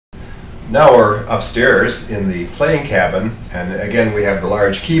Now we're upstairs in the playing cabin, and again we have the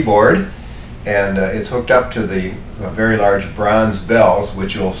large keyboard, and it's hooked up to the very large bronze bells,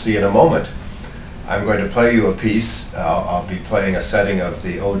 which you'll see in a moment. I'm going to play you a piece. I'll be playing a setting of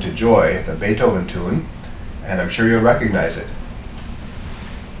the Ode to Joy, the Beethoven tune, and I'm sure you'll recognize it.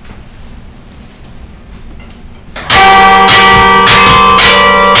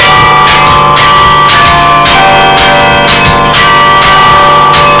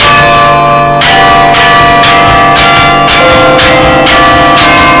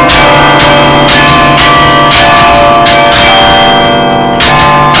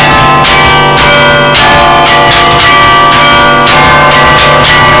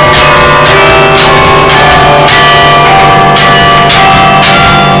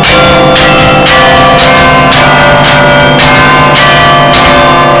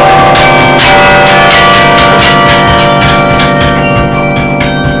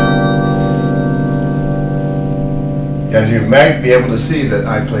 As you might be able to see that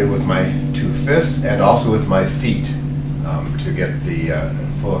I play with my two fists and also with my feet to get the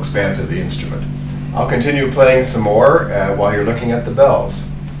full expanse of the instrument. I'll continue playing some more while you're looking at the bells.